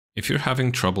If you're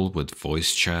having trouble with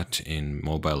voice chat in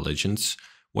Mobile Legends,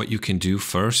 what you can do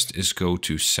first is go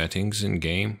to Settings in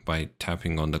Game by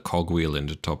tapping on the cogwheel in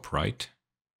the top right.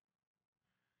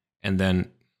 And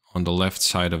then on the left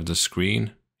side of the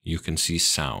screen, you can see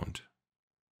Sound.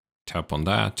 Tap on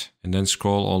that and then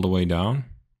scroll all the way down.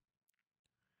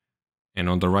 And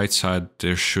on the right side,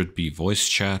 there should be Voice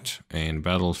Chat and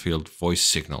Battlefield Voice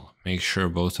Signal. Make sure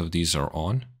both of these are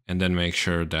on, and then make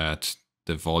sure that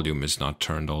the volume is not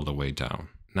turned all the way down.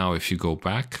 Now, if you go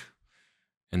back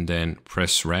and then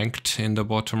press Ranked in the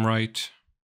bottom right,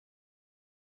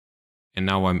 and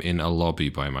now I'm in a lobby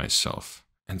by myself.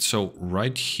 And so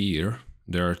right here,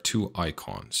 there are two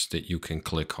icons that you can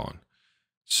click on.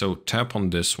 So tap on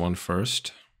this one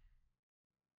first,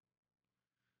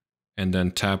 and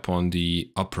then tap on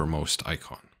the uppermost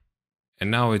icon. And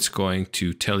now it's going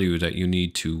to tell you that you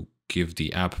need to give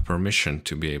the app permission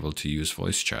to be able to use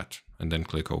voice chat. And then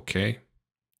click OK.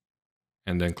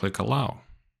 And then click Allow.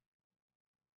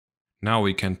 Now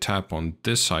we can tap on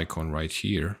this icon right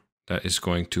here that is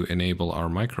going to enable our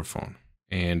microphone.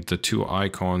 And the two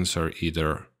icons are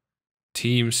either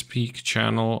Team Speak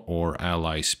channel or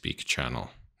Ally Speak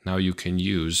channel. Now you can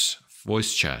use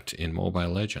voice chat in Mobile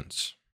Legends.